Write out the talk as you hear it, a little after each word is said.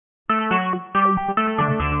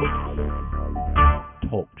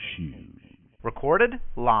Recorded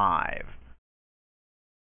live.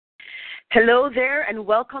 Hello there, and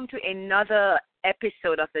welcome to another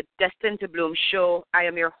episode of the Destined to Bloom show. I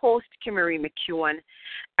am your host, Kym Intro,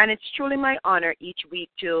 and it's truly my honor each week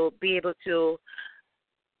to be able to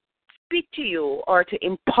speak to you or to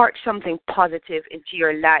impart something positive into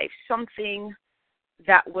your life, something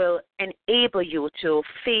that will enable you to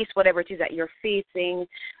face whatever it is that you're facing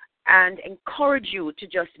and encourage you to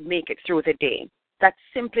just make it through the day. That's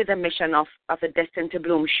simply the mission of the Destined to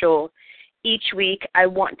Bloom show. Each week, I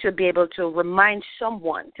want to be able to remind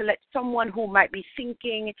someone, to let someone who might be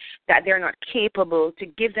thinking that they're not capable, to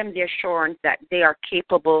give them the assurance that they are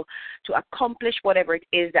capable to accomplish whatever it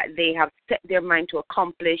is that they have set their mind to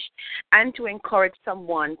accomplish, and to encourage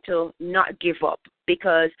someone to not give up,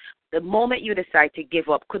 because the moment you decide to give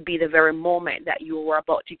up could be the very moment that you were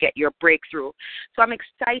about to get your breakthrough. So I'm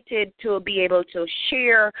excited to be able to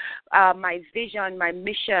share my vision, my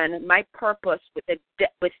mission, my purpose with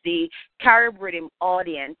the Carib Rhythm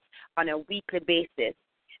audience on a weekly basis.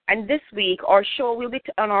 And this week, on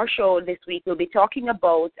our show this week, we'll be talking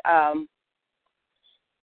about.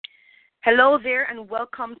 Hello there, and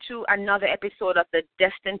welcome to another episode of the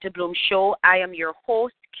Destined to Bloom show. I am your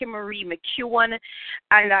host, Kym Intro,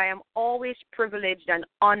 and I am always privileged and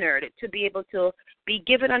honored to be able to be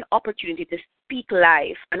given an opportunity to speak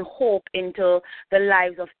life and hope into the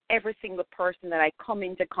lives of every single person that I come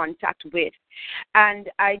into contact with. And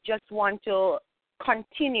I just want to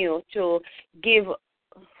continue to give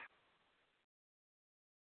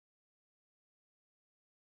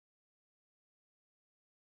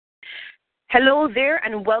Hello there,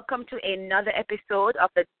 and welcome to another episode of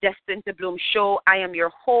the Destined to Bloom show. I am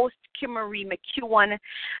your host, Kym Intro,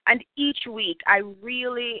 and each week I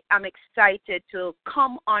really am excited to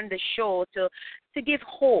come on the show to give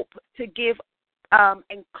hope, to give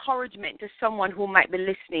encouragement to someone who might be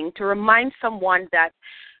listening, to remind someone that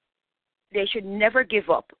they should never give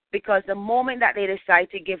up, because the moment that they decide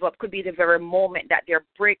to give up could be the very moment that their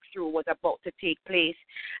breakthrough was about to take place,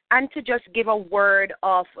 and to just give a word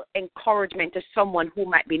of encouragement to someone who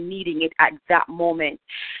might be needing it at that moment.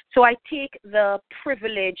 So I take the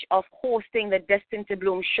privilege of hosting the Destined to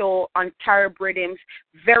Bloom show on Carib Rhythms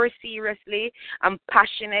very seriously. I'm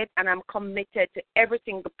passionate and I'm committed to every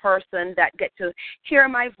single person that get to hear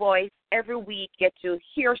my voice every week, get to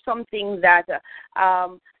hear something that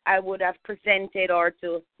I would have presented, or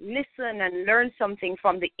to listen and learn something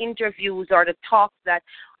from the interviews or the talks that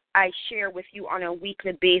I share with you on a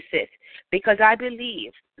weekly basis, because I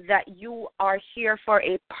believe that you are here for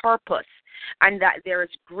a purpose and that there is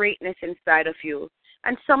greatness inside of you.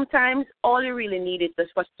 And sometimes all you really need is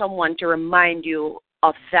just for someone to remind you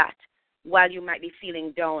of that while you might be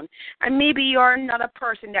feeling down. And maybe you're not a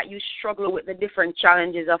person that you struggle with the different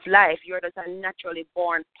challenges of life. You're just a naturally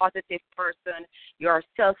born positive person. You're a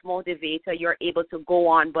self-motivator. You're able to go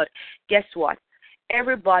on. But guess what?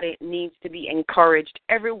 Everybody needs to be encouraged.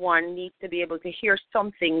 Everyone needs to be able to hear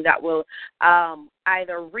something that will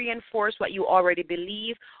either reinforce what you already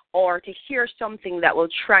believe, or to hear something that will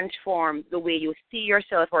transform the way you see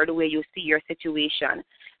yourself or the way you see your situation.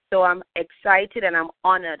 So I'm excited and I'm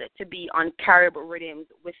honored to be on Carib Rhythms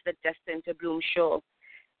with the Destined to Bloom show.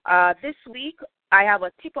 This week, I have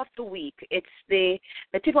a tip of the week. It's the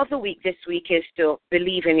tip of the week this week is to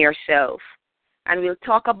believe in yourself. And we'll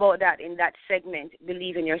talk about that in that segment,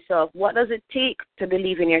 believe in yourself. What does it take to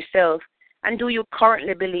believe in yourself? And do you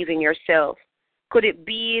currently believe in yourself? Could it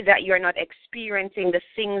be that you're not experiencing the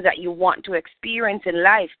things that you want to experience in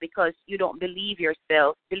life because you don't believe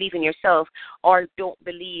in yourself, or don't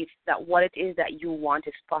believe that what it is that you want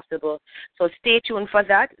is possible? So stay tuned for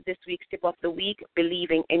that. This week's tip of the week,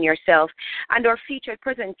 believing in yourself. And our featured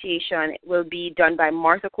presentation will be done by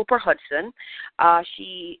Martha Cooper Hudson.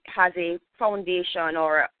 She has a foundation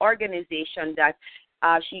or organization that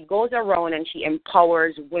she goes around and she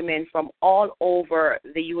empowers women from all over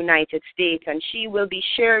the United States, and she will be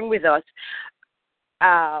sharing with us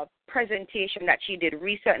a presentation that she did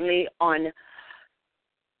recently on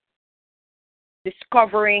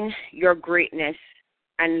discovering your greatness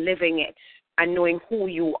and living it, and knowing who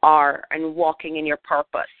you are and walking in your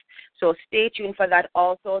purpose. So stay tuned for that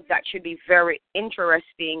also. That should be very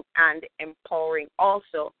interesting and empowering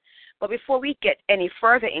also. But before we get any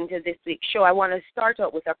further into this week's show, I want to start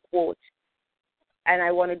out with a quote. And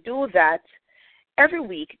I want to do that every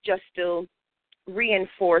week just to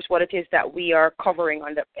reinforce what it is that we are covering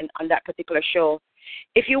on that particular show.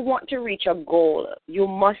 If you want to reach a goal, you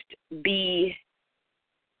must be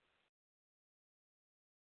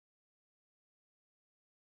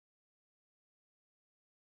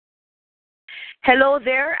Hello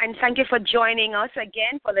there, and thank you for joining us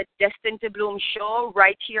again for the Destined to Bloom show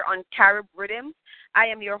right here on Carib Rhythm. I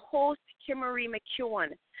am your host, Kimmery McEwen,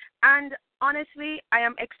 and honestly, I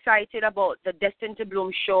am excited about the Destined to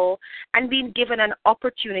Bloom show and being given an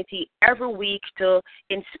opportunity every week to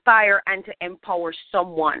inspire and to empower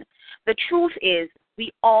someone. The truth is,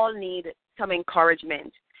 we all need some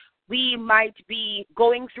encouragement. We might be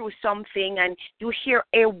going through something and you hear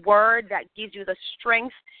a word that gives you the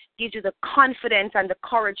strength, gives you the confidence and the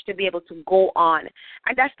courage to be able to go on.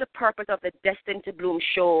 And that's the purpose of the Destined to Bloom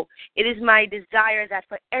show. It is my desire that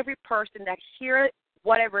for every person that hears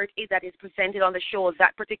whatever it is that is presented on the show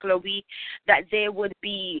that particular week, that they would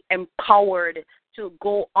be empowered to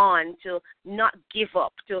go on, to not give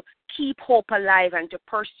up, to keep hope alive and to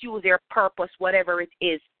pursue their purpose, whatever it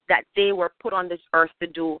is that they were put on this earth to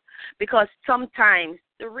do. Because sometimes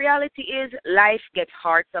the reality is life gets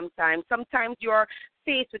hard sometimes. Sometimes you're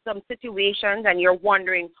faced with some situations and you're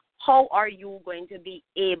wondering, how are you going to be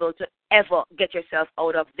able to ever get yourself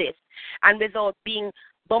out of this? And without being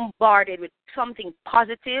bombarded with something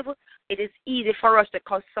positive, it is easy for us to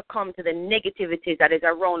succumb to the negativity that is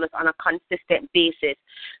around us on a consistent basis.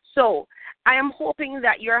 So I am hoping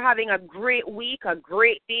that you're having a great week, a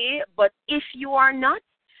great day, but if you are not,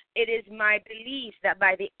 it is my belief that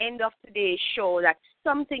by the end of today's show that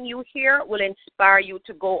something you hear will inspire you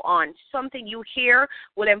to go on. Something you hear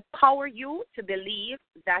will empower you to believe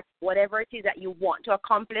that whatever it is that you want to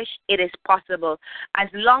accomplish, it is possible. As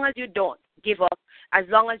long as you don't give up, as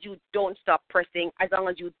long as you don't stop pressing, as long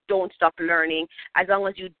as you don't stop learning, as long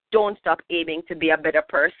as you don't stop aiming to be a better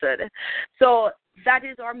person. So that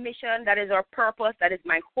is our mission, that is our purpose, that is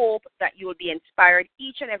my hope, that you will be inspired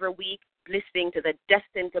each and every week listening to the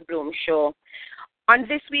Destined to Bloom show. On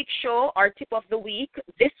this week's show, our tip of the week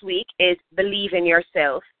this week is believe in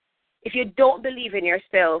yourself. If you don't believe in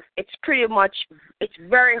yourself, it's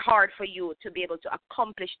very hard for you to be able to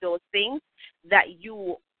accomplish those things that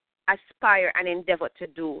you aspire and endeavor to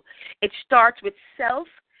do. It starts with self.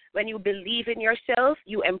 When you believe in yourself,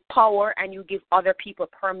 you empower and you give other people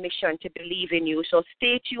permission to believe in you. So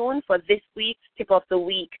stay tuned for this week's Tip of the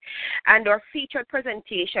Week. And our featured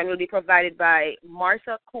presentation will be provided by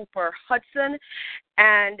Martha Cooper Hudson,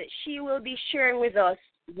 and she will be sharing with us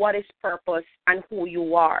what is purpose and who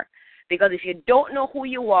you are. Because if you don't know who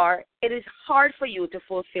you are, it is hard for you to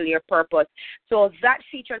fulfill your purpose. So that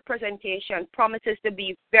featured presentation promises to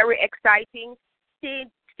be very exciting.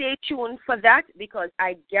 Stay tuned for that, because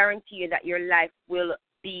I guarantee you that your life will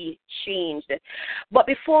be changed. But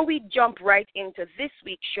before we jump right into this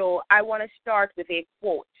week's show, I want to start with a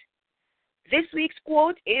quote. This week's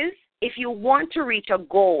quote is, if you want to reach a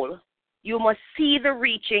goal, you must see the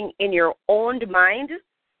reaching in your own mind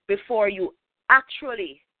before you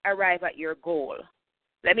actually arrive at your goal.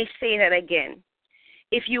 Let me say that again.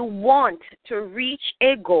 If you want to reach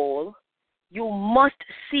a goal, you must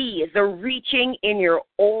see the reaching in your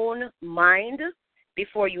own mind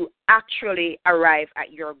before you actually arrive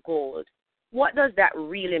at your goal. What does that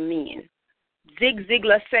really mean? Zig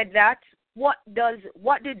Ziglar said that. What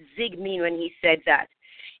did Zig mean when he said that?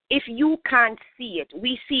 If you can't see it,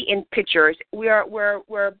 we see in pictures. We're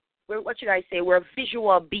what should I say? We're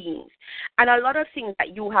visual beings. And a lot of things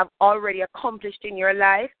that you have already accomplished in your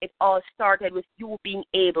life, it all started with you being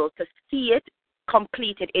able to see it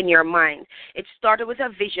completed in your mind. It started with a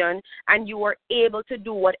vision, and you were able to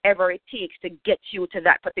do whatever it takes to get you to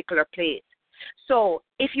that particular place. So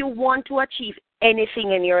if you want to achieve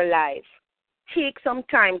anything in your life, take some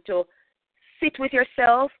time to sit with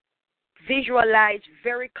yourself, visualize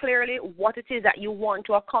very clearly what it is that you want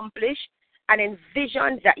to accomplish, and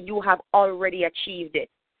envision that you have already achieved it.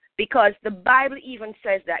 Because the Bible even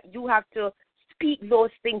says that you have to speak those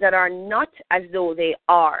things that are not as though they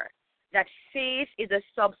are. That faith is the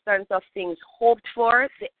substance of things hoped for,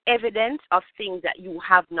 the evidence of things that you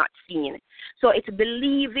have not seen. So it's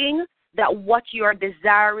believing that what you are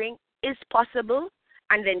desiring is possible,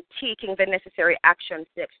 and then taking the necessary action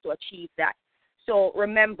steps to achieve that. So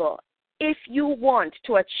remember, if you want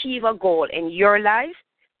to achieve a goal in your life,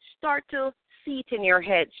 start to see it in your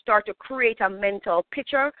head, start to create a mental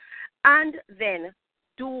picture, and then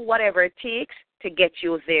do whatever it takes to get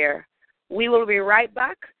you there. We will be right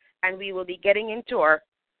back, and we will be getting into our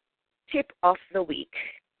tip of the week.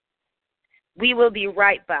 We will be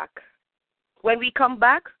right back. When we come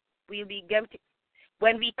back, we'll be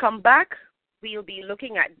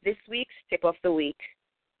looking at this week's tip of the week.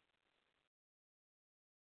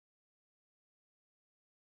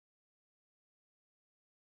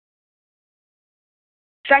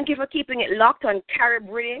 Thank you for keeping it locked on Carib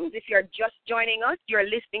Rhythms. If you're just joining us, you're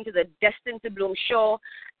listening to the Destined to Bloom show,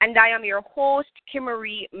 and I am your host, Kym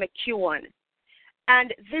McEwen.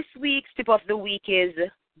 And this week's tip of the week is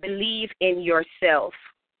believe in yourself.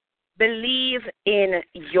 Believe in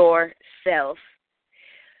yourself.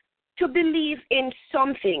 To believe in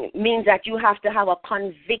something means that you have to have a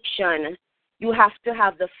conviction. You have to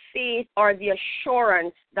have the faith or the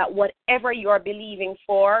assurance that whatever you're believing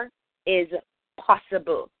for is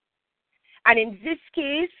possible. And in this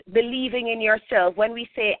case, believing in yourself, when we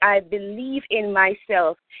say, I believe in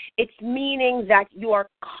myself, it's meaning that you are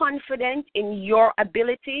confident in your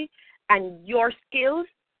ability and your skills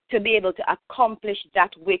to be able to accomplish that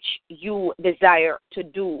which you desire to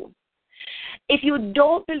do. If you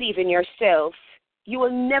don't believe in yourself, you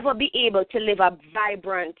will never be able to live a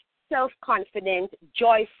vibrant, self-confident,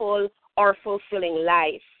 joyful, or fulfilling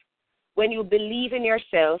life. When you believe in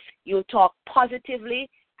yourself, you'll talk positively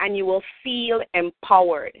and you will feel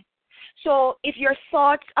empowered. So if your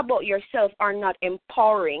thoughts about yourself are not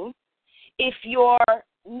empowering, if you're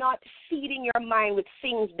not feeding your mind with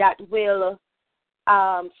things that will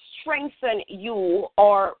strengthen you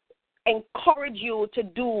or encourage you to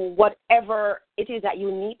do whatever it is that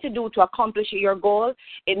you need to do to accomplish your goal,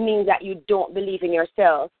 it means that you don't believe in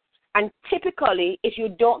yourself. And typically, if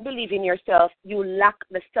you don't believe in yourself, you lack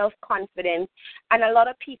the self-confidence. And a lot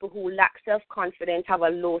of people who lack self-confidence have a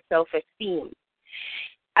low self-esteem.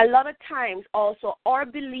 A lot of times also our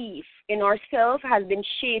belief in ourselves has been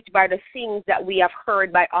shaped by the things that we have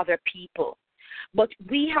heard by other people. But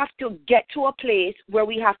we have to get to a place where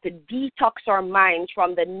we have to detox our minds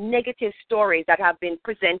from the negative stories that have been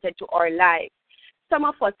presented to our lives. Some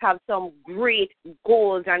of us have some great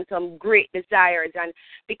goals and some great desires, and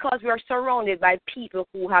because we're surrounded by people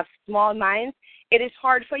who have small minds, it is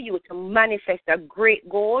hard for you to manifest a great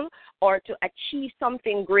goal or to achieve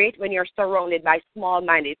something great when you're surrounded by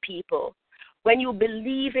small-minded people. When you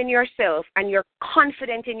believe in yourself and you're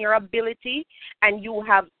confident in your ability and you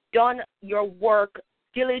have done your work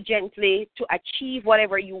diligently to achieve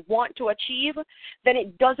whatever you want to achieve, then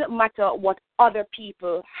it doesn't matter what other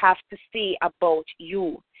people have to say about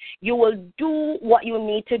you. You will do what you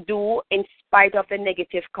need to do in spite of the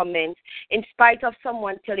negative comments, in spite of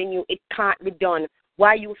someone telling you it can't be done,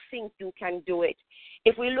 why you think you can do it.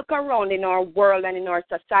 If we look around in our world and in our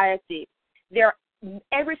society,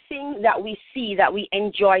 everything that we see that we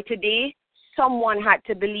enjoy today, someone had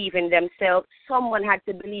to believe in themselves. Someone had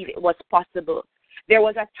to believe it was possible. There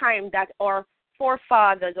was a time that our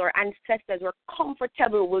forefathers or ancestors were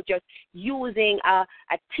comfortable with just using a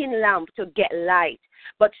tin lamp to get light.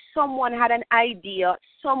 But someone had an idea,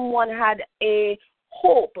 someone had a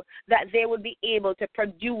hope that they would be able to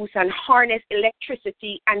produce and harness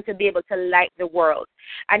electricity and to be able to light the world.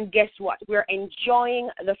 And guess what? We're enjoying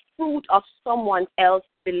the fruit of someone else's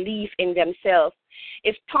belief in themselves.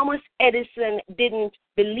 If Thomas Edison didn't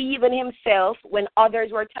believe in himself when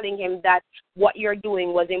others were telling him that what you're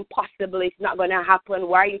doing was impossible, it's not going to happen,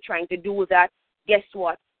 why are you trying to do that? Guess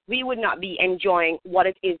what? We would not be enjoying what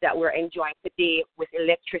it is that we're enjoying today with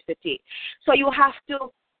electricity. So you have to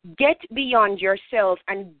get beyond yourself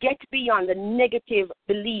and get beyond the negative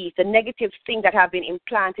beliefs, the negative things that have been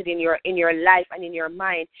implanted in your life and in your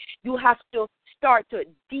mind. You have to start to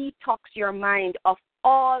detox your mind of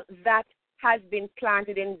all that has been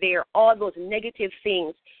planted in there, all those negative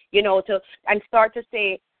things, and start to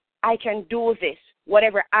say, I can do this.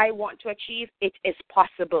 Whatever I want to achieve, it is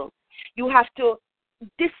possible. You have to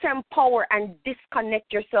disempower and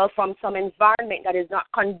disconnect yourself from some environment that is not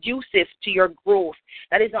conducive to your growth,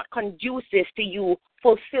 that is not conducive to you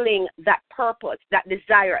fulfilling that purpose, that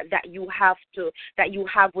desire that you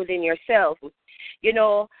have within yourself.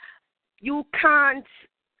 You can't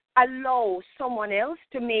allow someone else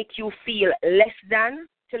to make you feel less than,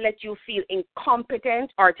 to let you feel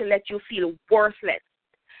incompetent, or to let you feel worthless.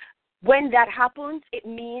 When that happens, it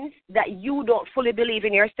means that you don't fully believe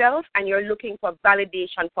in yourself and you're looking for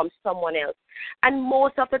validation from someone else. And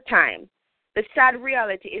most of the time, the sad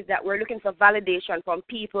reality is that we're looking for validation from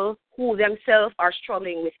people who themselves are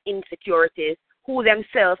struggling with insecurities, who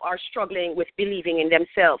themselves are struggling with believing in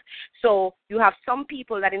themselves. So you have some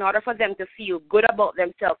people that in order for them to feel good about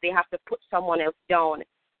themselves, they have to put someone else down.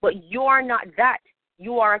 But you are not that.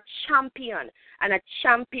 You are a champion, and a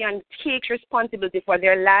champion takes responsibility for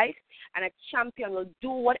their life, and a champion will do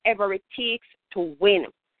whatever it takes to win.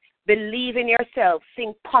 Believe in yourself.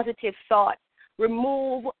 Think positive thoughts.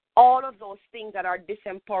 Remove all of those things that are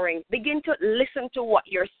disempowering. Begin to listen to what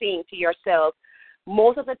you're saying to yourself.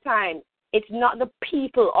 Most of the time, it's not the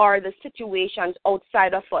people or the situations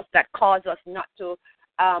outside of us that cause us not to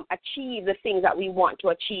achieve the things that we want to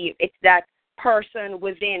achieve. It's that person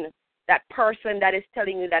within, that person that is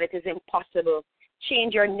telling you that it is impossible.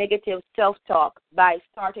 change your negative self-talk by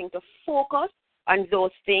starting to focus on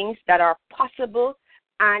those things that are possible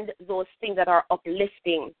and those things that are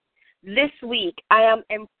uplifting. This week, I am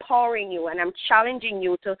empowering you and I'm challenging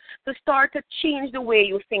you to start to change the way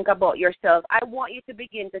you think about yourself. I want you to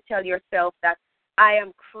begin to tell yourself that I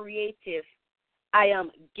am creative, I am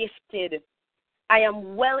gifted, I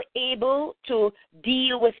am well able to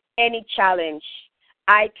deal with any challenge.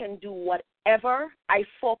 I can do whatever I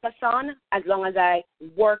focus on as long as I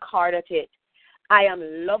work hard at it. I am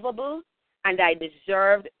lovable and I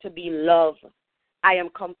deserve to be loved. I am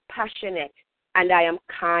compassionate and I am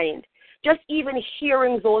kind. Just even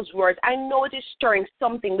hearing those words, I know it is stirring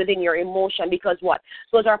something within your emotion because what?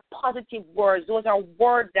 Those are positive words. Those are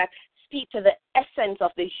words that speak to the essence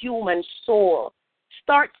of the human soul.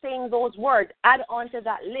 Start saying those words. Add on to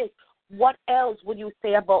that list. What else would you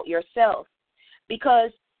say about yourself?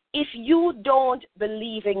 Because if you don't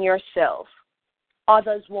believe in yourself,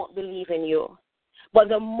 others won't believe in you. But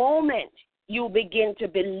the moment you begin to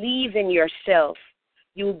believe in yourself,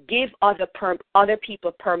 you give other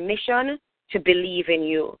people permission to believe in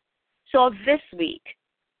you. So this week,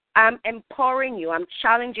 I'm empowering you, I'm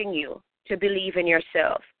challenging you to believe in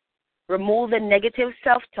yourself. Remove the negative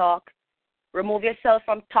self-talk. Remove yourself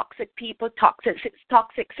from toxic people,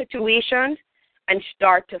 toxic situations, and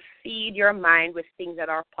start to feed your mind with things that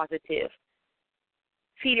are positive.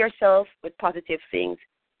 Feed yourself with positive things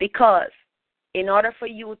because in order for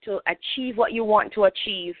you to achieve what you want to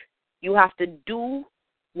achieve, you have to do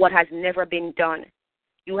what has never been done.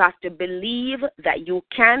 You have to believe that you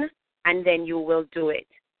can, and then you will do it.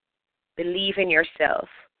 Believe in yourself.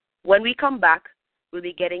 When we come back, we'll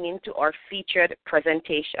be getting into our featured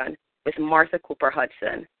presentation with Martha Cooper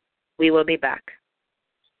Hudson. We will be back.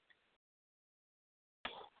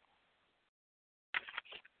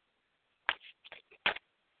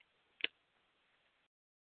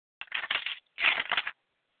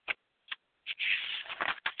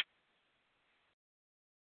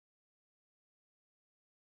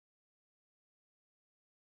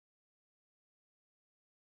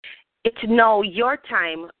 It's now your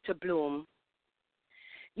time to bloom.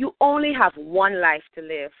 You only have one life to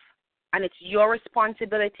live, and it's your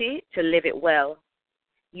responsibility to live it well.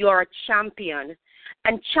 You're a champion,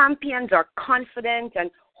 and champions are confident and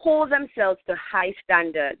hold themselves to high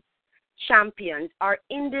standards. Champions are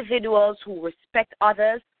individuals who respect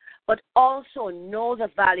others, but also know the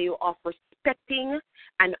value of respecting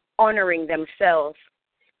and honoring themselves.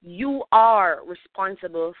 You are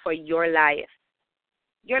responsible for your life.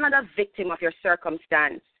 You're not a victim of your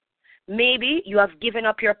circumstance. Maybe you have given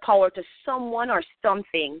up your power to someone or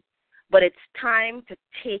something, but it's time to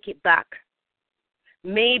take it back.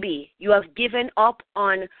 Maybe you have given up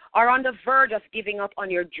on or on the verge of giving up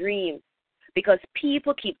on your dreams because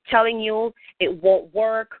people keep telling you it won't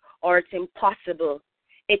work or it's impossible.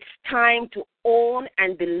 It's time to own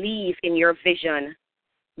and believe in your vision.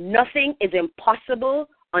 Nothing is impossible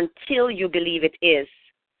until you believe it is.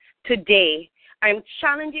 Today, I'm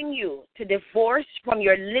challenging you to divorce from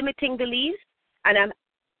your limiting beliefs, and I'm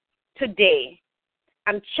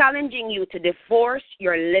challenging you to divorce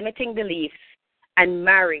your limiting beliefs and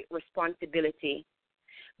marry responsibility.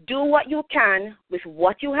 Do what you can with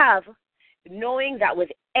what you have, knowing that with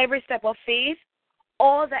every step of faith,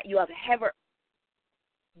 all that you have ever,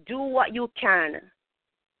 do what you can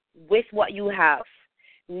with what you have,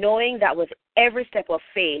 knowing that with every step of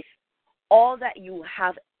faith, all that you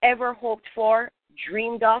have ever hoped for,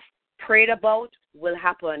 dreamed of, prayed about will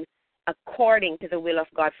happen according to the will of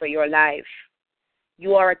God for your life.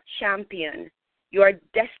 You are a champion. You are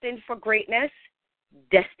destined for greatness,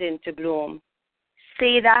 destined to bloom.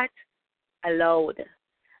 Say that aloud.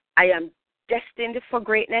 I am destined for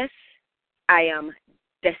greatness. I am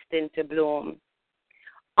destined to bloom.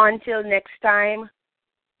 Until next time,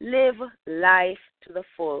 live life to the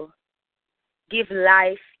full. Give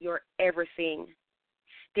life your everything.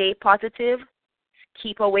 Stay positive.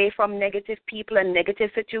 Keep away from negative people and negative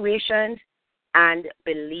situations, and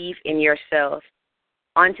believe in yourself.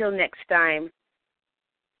 Until next time,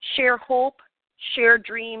 share hope, share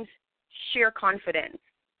dreams, share confidence.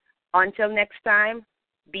 Until next time,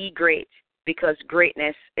 be great, because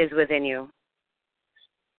greatness is within you.